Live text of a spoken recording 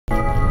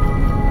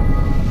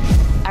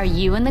Are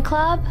you in the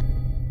club?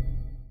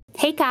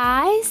 Hey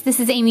guys, this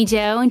is Amy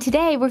Jo, and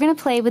today we're going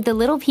to play with the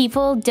Little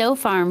People Dough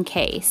Farm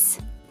case.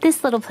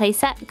 This little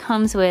playset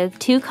comes with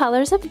 2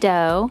 colors of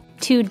dough,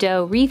 2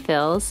 dough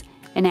refills,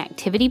 an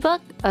activity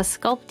book, a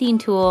sculpting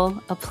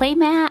tool, a play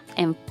mat,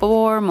 and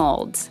 4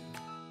 molds.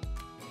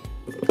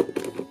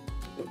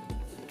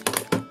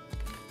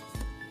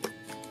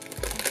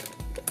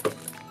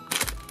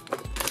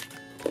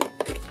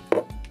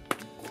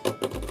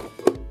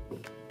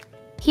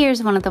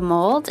 Here's one of the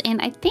molds,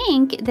 and I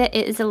think that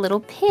it is a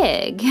little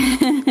pig.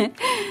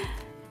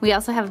 We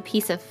also have a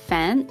piece of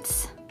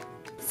fence,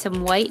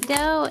 some white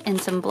dough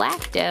and some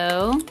black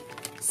dough,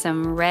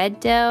 some red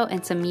dough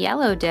and some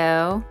yellow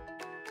dough.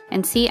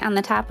 And see, on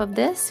the top of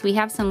this, we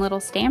have some little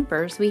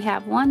stampers. We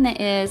have one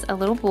that is a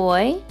little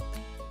boy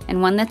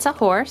and one that's a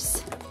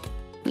horse.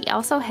 We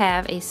also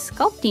have a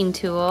sculpting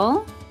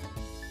tool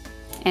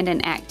and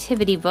an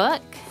activity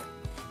book.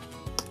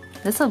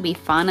 This will be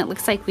fun. It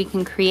looks like we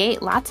can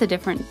create lots of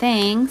different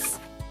things.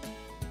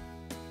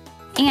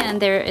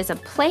 And there is a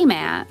play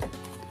mat.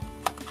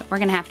 But we're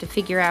gonna have to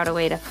figure out a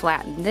way to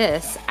flatten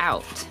this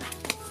out.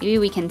 Maybe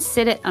we can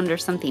sit it under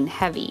something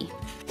heavy.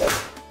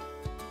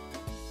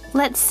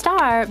 Let's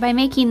start by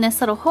making this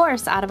little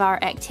horse out of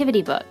our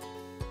activity book.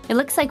 It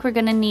looks like we're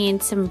gonna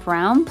need some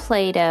brown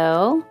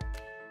Play-Doh.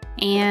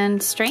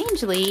 And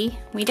strangely,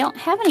 we don't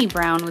have any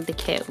brown with the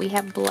kit. We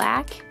have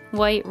black,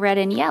 white, red,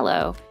 and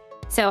yellow.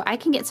 So I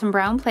can get some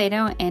brown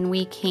Play-Doh and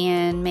we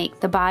can make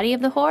the body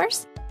of the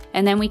horse,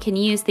 and then we can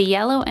use the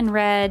yellow and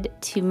red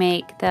to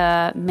make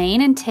the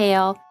mane and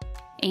tail,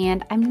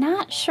 and I'm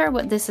not sure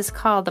what this is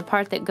called, the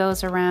part that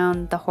goes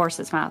around the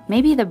horse's mouth.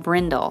 Maybe the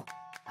brindle.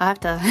 I'll have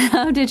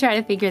to try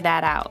to figure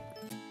that out.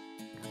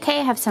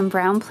 Okay, I have some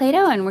brown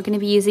Play-Doh and we're going to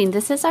be using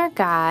this as our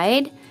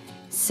guide.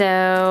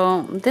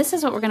 So this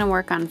is what we're going to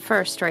work on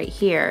first right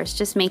here. It's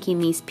just making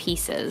these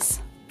pieces.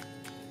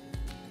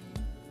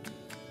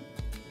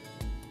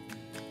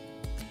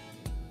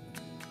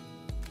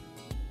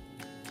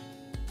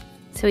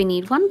 So we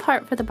need 1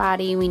 part for the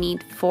body, we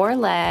need 4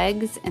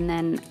 legs, and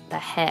then the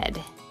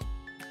head.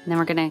 And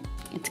then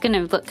it's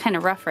gonna look kind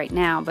of rough right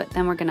now, but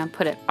then we're gonna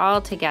put it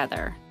all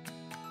together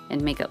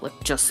and make it look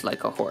just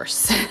like a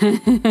horse.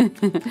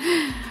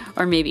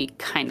 Or maybe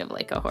kind of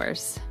like a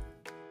horse.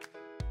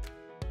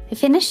 I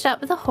finished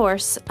up the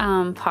horse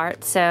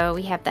part, so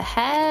we have the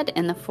head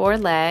and the 4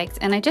 legs,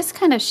 and I just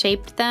kind of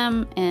shaped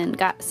them and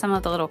got some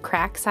of the little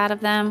cracks out of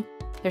them.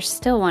 There's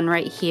still one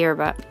right here,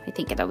 but I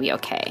think it'll be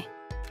okay.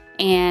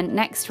 And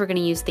next we're going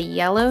to use the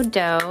yellow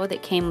dough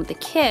that came with the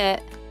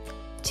kit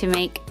to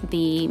make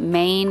the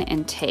mane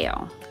and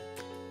tail.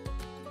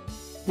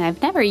 Now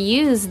I've never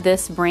used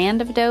this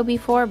brand of dough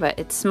before, but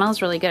it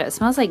smells really good. It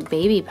smells like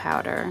baby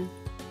powder.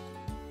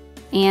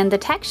 And the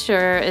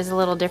texture is a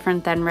little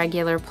different than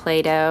regular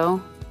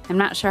Play-Doh. I'm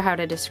not sure how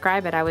to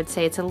describe it. I would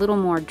say it's a little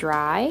more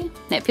dry.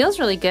 It feels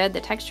really good. The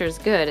texture is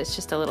good. It's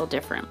just a little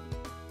different.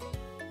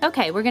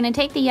 Okay, we're gonna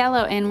take the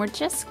yellow and we're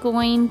just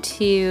going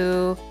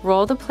to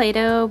roll the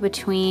Play-Doh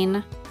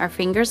between our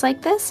fingers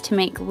like this to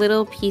make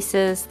little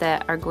pieces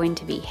that are going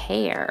to be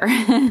hair.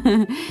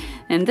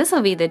 And this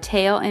will be the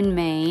tail and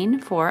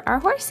mane for our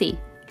horsey.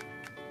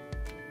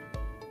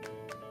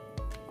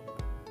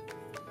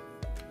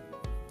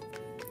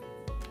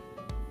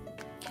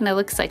 Kinda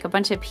looks like a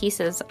bunch of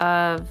pieces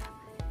of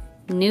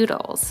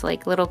noodles,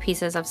 like little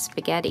pieces of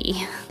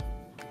spaghetti.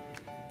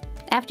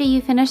 After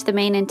you finish the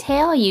mane and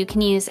tail, you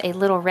can use a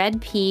little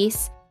red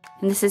piece,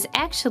 and this is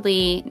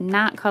actually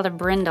not called a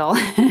brindle.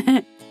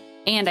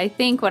 And I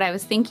think what I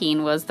was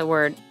thinking was the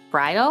word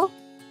bridle.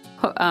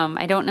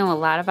 I don't know a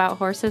lot about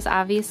horses,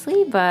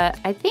 obviously, but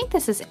I think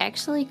this is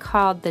actually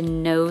called the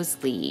nose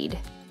lead.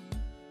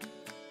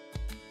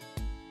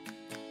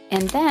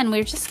 And then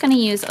we're just gonna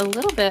use a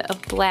little bit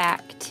of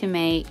black to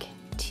make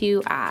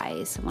 2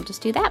 eyes. And we'll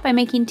just do that by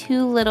making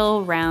 2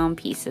 little round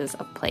pieces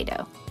of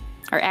Play-Doh.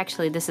 Or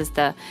actually, this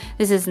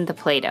isn't the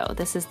Play-Doh.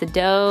 This is the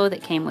dough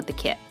that came with the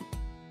kit.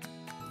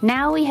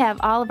 Now we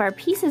have all of our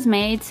pieces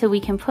made so we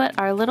can put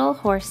our little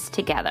horse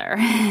together.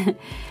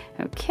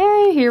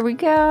 Okay, here we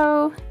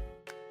go.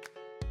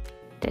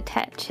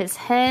 Attach his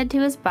head to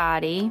his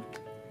body.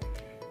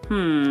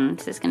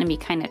 This is gonna be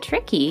kind of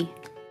tricky.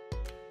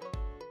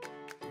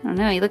 I don't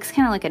know, he looks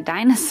kind of like a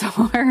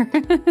dinosaur.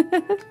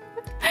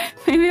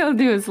 Maybe I'll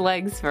do his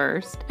legs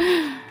first.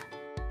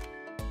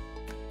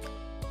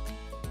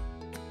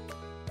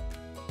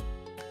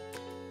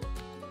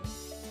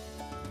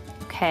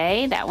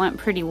 Okay, that went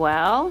pretty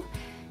well.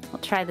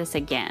 We'll try this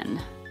again.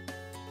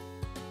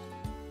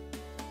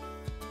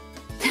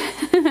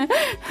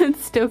 It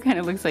still kind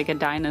of looks like a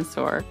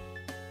dinosaur.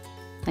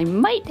 I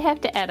might have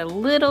to add a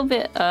little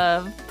bit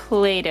of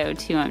Play-Doh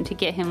to him to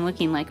get him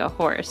looking like a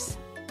horse.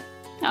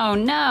 Oh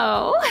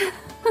no!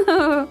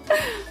 Let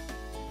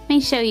me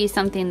show you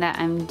something that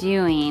I'm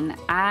doing.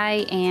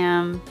 I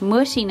am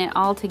mushing it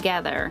all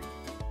together,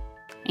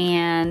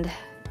 and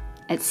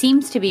it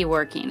seems to be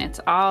working.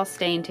 It's all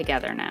staying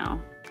together now.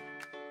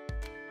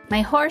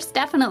 My horse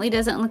definitely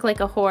doesn't look like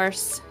a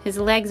horse. His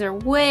legs are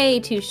way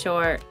too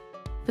short.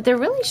 But they're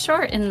really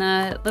short in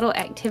the little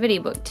activity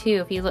book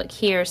too, if you look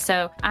here.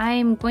 So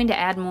I'm going to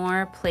add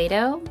more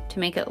Play-Doh to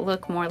make it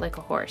look more like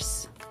a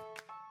horse.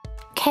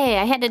 Okay,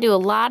 I had to do a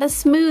lot of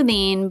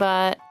smoothing,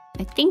 but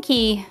I think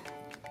he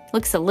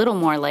looks a little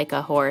more like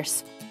a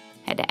horse.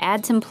 I had to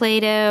add some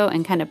Play-Doh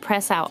and kind of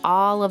press out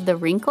all of the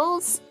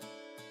wrinkles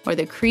or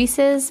the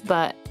creases,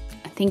 but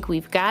I think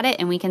we've got it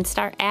and we can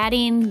start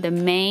adding the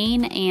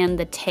mane and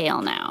the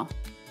tail now.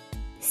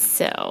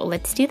 So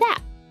let's do that.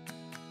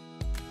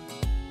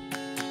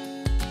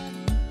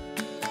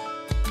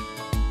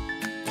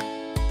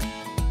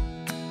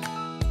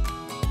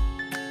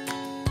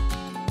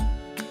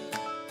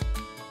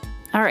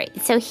 All right,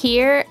 so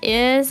here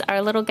is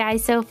our little guy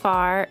so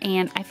far,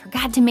 and I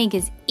forgot to make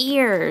his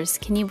ears.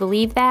 Can you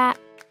believe that?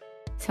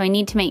 So I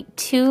need to make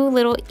 2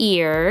 little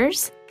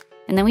ears,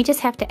 and then we just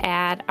have to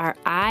add our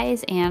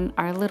eyes and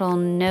our little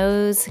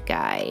nose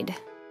guide.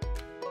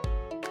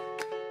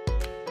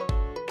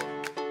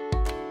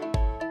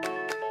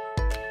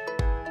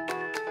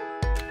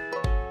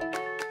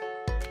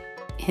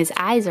 His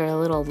eyes are a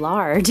little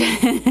large.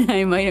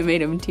 I might have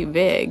made them too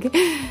big.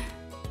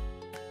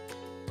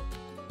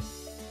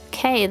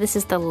 Okay, this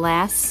is the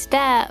last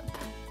step.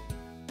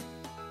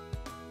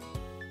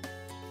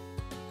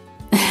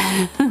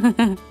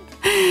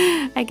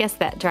 I guess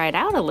that dried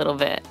out a little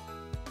bit.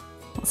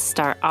 We'll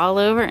start all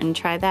over and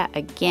try that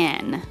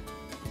again.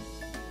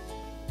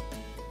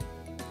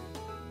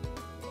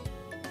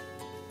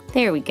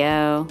 There we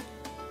go.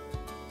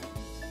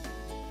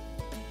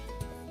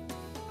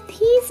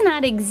 He's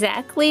not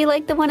exactly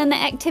like the one in the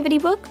activity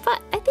book, but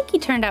I think he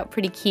turned out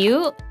pretty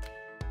cute.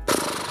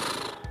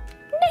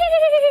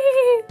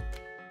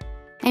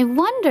 I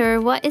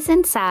wonder what is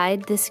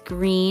inside this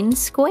green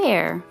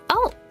square.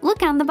 Oh,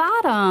 look on the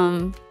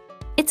bottom.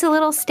 It's a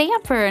little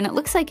stamper and it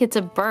looks like it's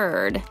a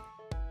bird.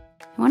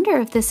 I wonder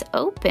if this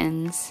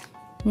opens.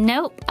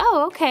 Nope.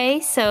 Oh,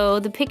 okay. So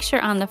the picture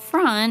on the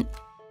front,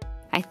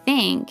 I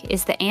think,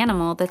 is the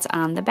animal that's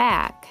on the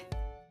back.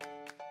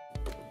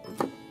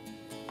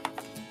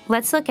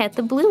 Let's look at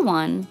the blue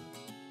one.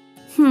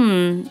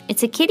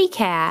 It's a kitty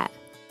cat.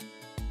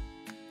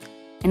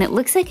 And it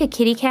looks like a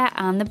kitty cat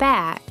on the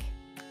back.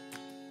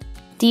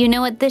 Do you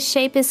know what this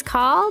shape is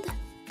called?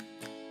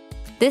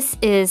 This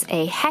is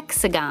a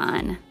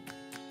hexagon.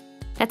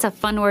 That's a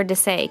fun word to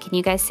say. Can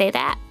you guys say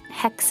that?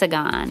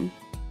 Hexagon.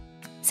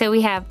 So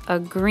we have a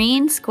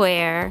green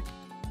square,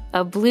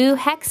 a blue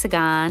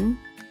hexagon,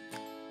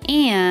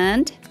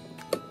 and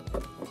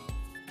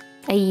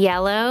a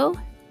yellow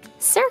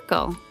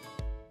circle.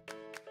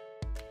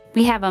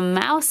 We have a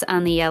mouse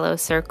on the yellow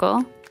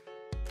circle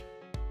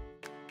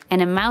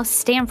and a mouse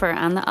stamper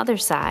on the other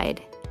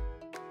side.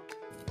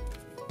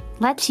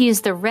 Let's use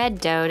the red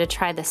dough to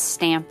try the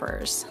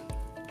stampers.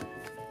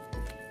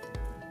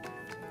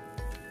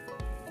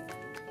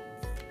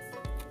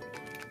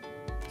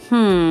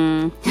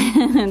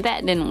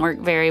 That didn't work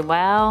very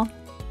well.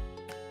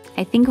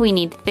 I think we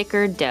need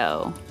thicker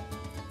dough.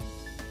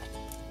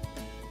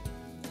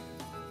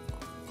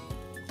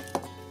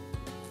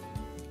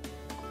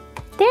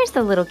 There's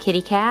the little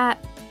kitty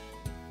cat.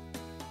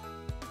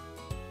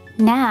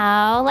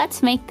 Now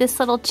let's make this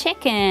little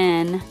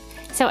chicken.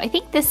 So I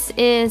think this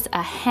is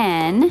a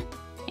hen,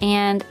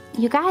 and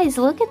you guys,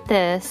 look at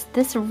this.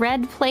 This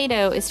red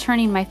Play-Doh is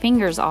turning my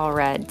fingers all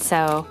red.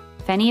 So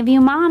if any of you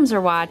moms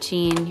are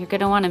watching, you're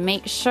gonna wanna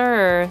make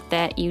sure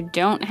that you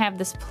don't have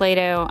this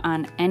Play-Doh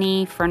on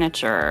any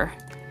furniture,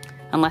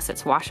 unless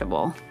it's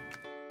washable.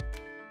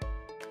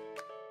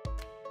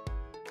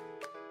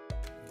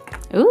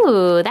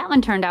 Ooh, that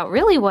one turned out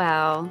really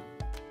well.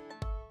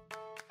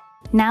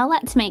 Now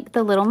let's make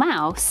the little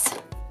mouse.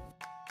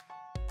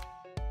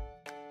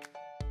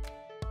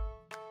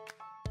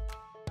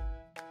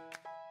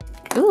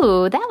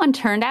 Ooh, that one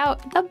turned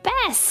out the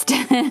best.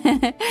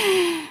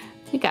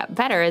 We got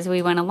better as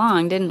we went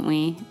along, didn't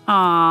we?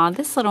 Aw,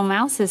 this little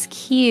mouse is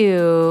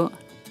cute.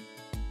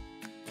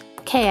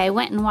 Okay, I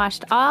went and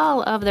washed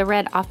all of the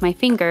red off my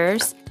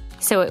fingers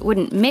so it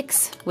wouldn't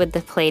mix with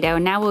the Play-Doh.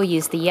 Now we'll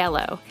use the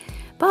yellow.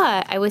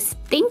 But I was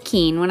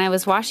thinking when I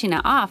was washing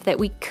it off that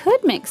we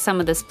could mix some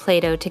of this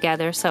Play-Doh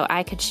together so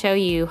I could show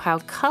you how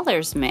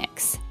colors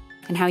mix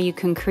and how you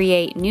can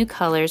create new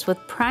colors with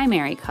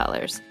primary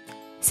colors.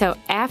 So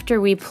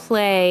after we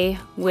play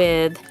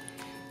with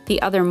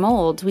the other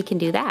molds, we can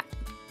do that.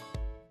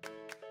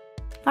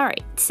 All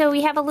right, so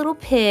we have a little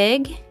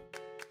pig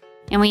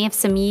and we have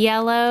some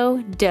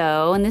yellow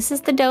dough, and this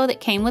is the dough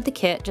that came with the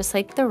kit, just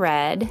like the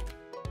red.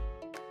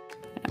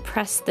 I'm gonna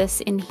press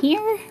this in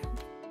here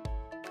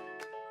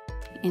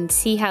and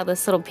see how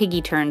this little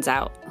piggy turns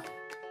out.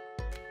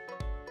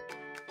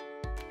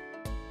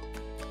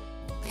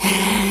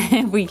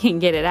 If we can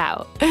get it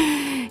out.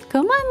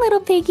 Come on,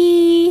 little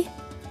piggy.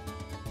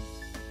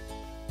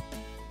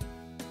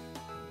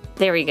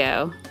 There we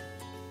go.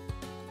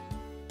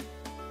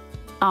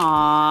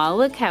 Aw,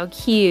 look how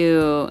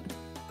cute.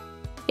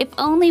 If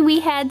only we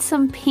had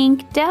some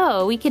pink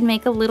dough, we could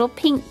make a little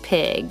pink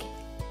pig.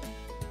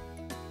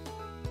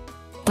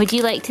 Would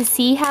you like to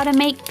see how to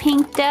make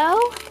pink dough?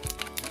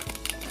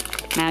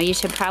 Now you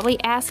should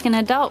probably ask an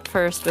adult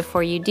first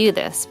before you do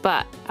this,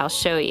 but I'll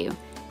show you.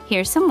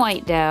 Here's some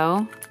white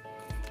dough,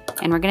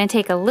 and we're gonna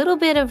take a little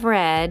bit of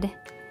red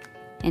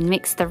and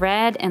mix the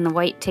red and the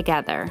white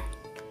together.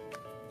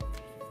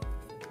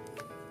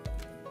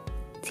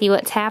 See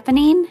what's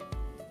happening?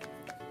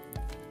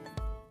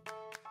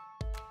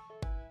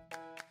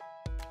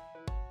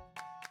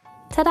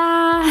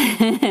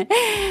 Ta-da!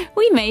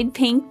 We made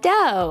pink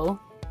dough.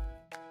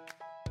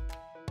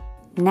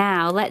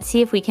 Now let's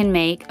see if we can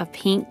make a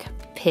pink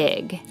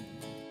pig.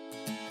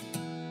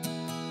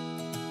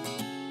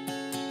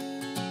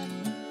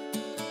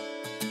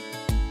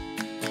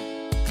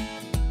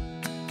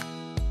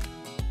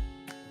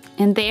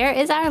 And there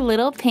is our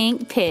little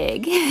pink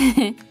pig.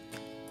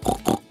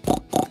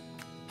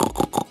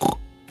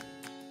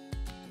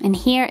 And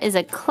here is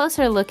a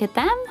closer look at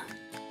them.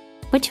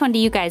 Which one do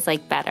you guys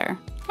like better?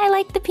 I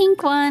like the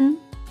pink one.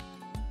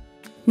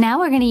 Now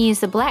we're gonna use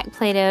the black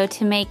Play-Doh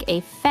to make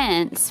a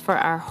fence for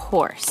our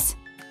horse.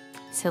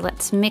 So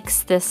let's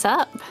mix this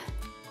up.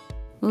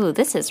 Ooh,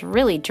 this is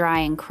really dry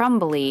and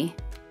crumbly.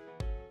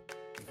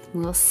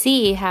 We'll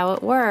see how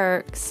it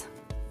works.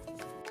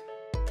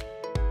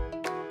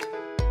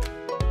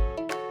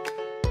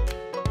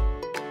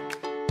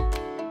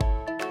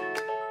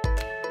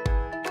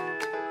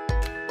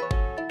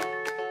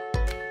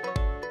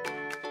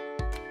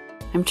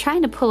 I'm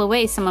trying to pull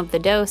away some of the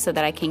dough so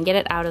that I can get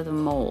it out of the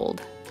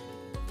mold.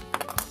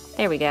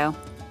 There we go.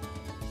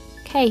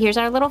 Okay, here's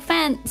our little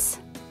fence.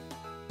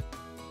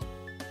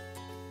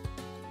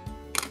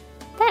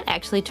 That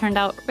actually turned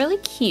out really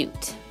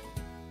cute.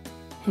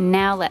 And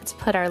now let's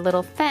put our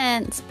little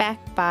fence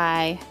back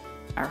by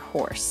our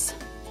horse.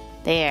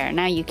 There,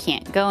 now you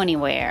can't go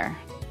anywhere.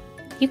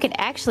 You could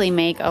actually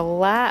make a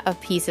lot of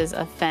pieces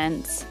of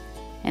fence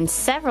and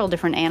several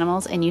different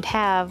animals, and you'd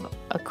have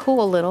a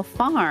cool little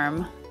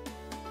farm.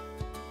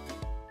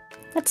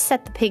 Let's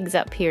set the pigs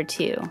up here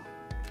too.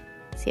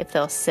 See if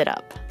they'll sit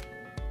up.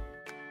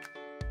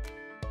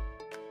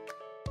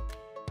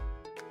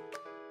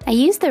 I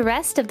used the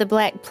rest of the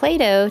black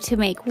Play-Doh to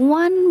make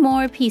one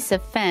more piece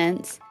of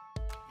fence,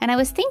 and I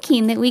was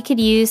thinking that we could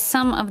use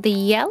some of the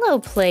yellow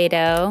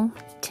Play-Doh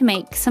to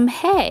make some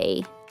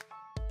hay.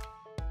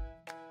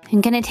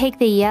 I'm gonna take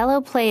the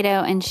yellow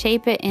Play-Doh and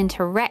shape it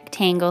into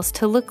rectangles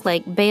to look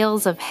like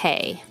bales of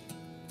hay.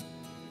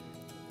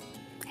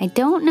 I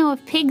don't know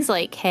if pigs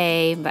like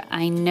hay, but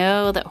I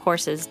know that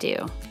horses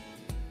do.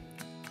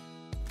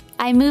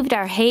 I moved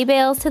our hay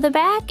bales to the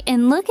back,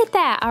 and look at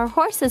that, our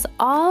horse is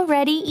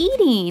already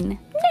eating.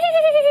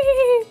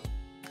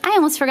 I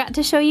almost forgot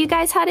to show you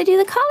guys how to do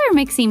the color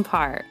mixing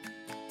part.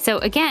 So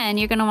again,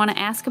 you're gonna wanna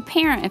ask a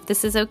parent if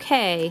this is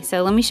okay.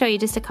 So let me show you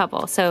just a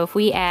couple. So if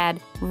we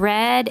add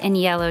red and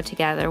yellow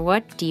together,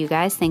 what do you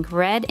guys think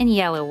red and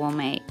yellow will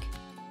make?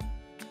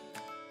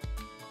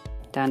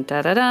 Dun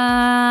da da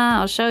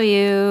da, I'll show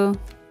you.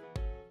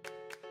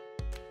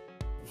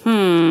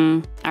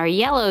 Our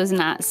yellow's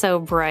not so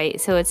bright,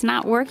 so it's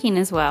not working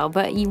as well,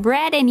 but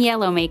red and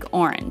yellow make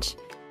orange.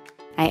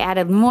 I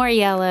added more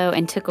yellow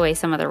and took away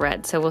some of the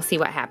red, so we'll see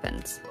what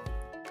happens.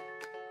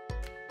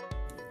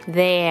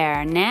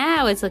 There,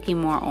 now it's looking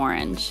more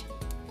orange.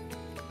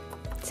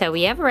 So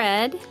we have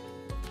red,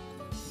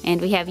 and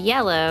we have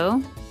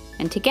yellow,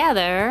 and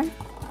together,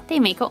 they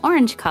make an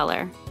orange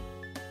color.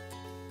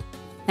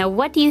 Now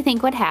what do you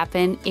think would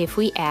happen if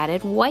we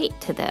added white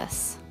to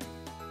this?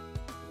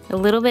 A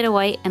little bit of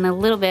white and a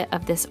little bit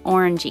of this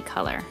orangey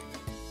color.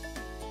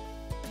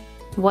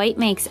 White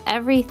makes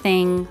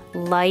everything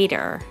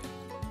lighter.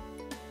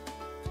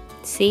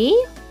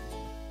 See?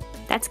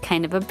 That's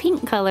kind of a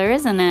pink color,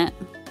 isn't it?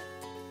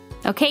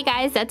 Okay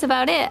guys, that's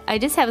about it. I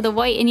just have the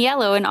white and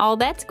yellow, and all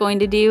that's going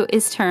to do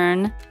is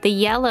turn the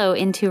yellow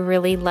into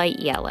really light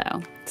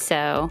yellow.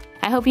 So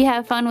I hope you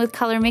have fun with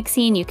color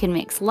mixing. You can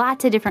mix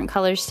lots of different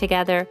colors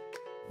together.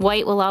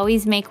 White will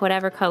always make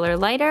whatever color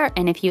lighter,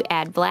 and if you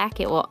add black,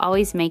 it will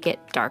always make it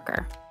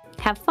darker.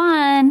 Have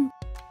fun!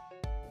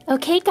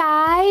 Okay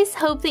guys,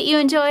 hope that you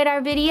enjoyed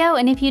our video,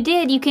 and if you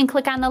did, you can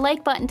click on the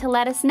like button to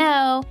let us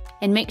know,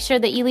 and make sure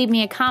that you leave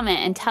me a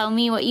comment and tell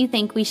me what you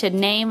think we should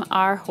name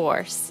our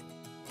horse.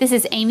 This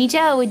is Amy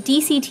Jo with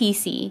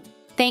DCTC.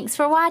 Thanks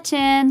for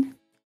watching!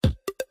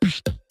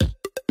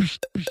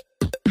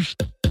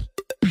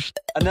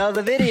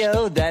 Another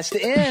video, that's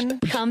the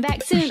end. Come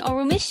back soon or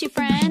we'll miss you,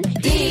 friend.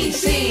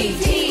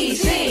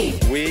 DCTC.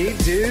 We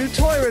do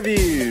toy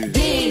reviews.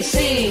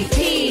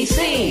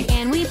 DCTC.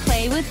 And we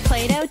play with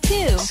Play-Doh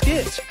too.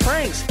 Skits,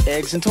 pranks,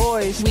 eggs and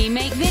toys. We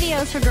make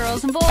videos for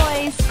girls and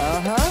boys.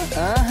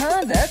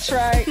 That's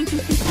right.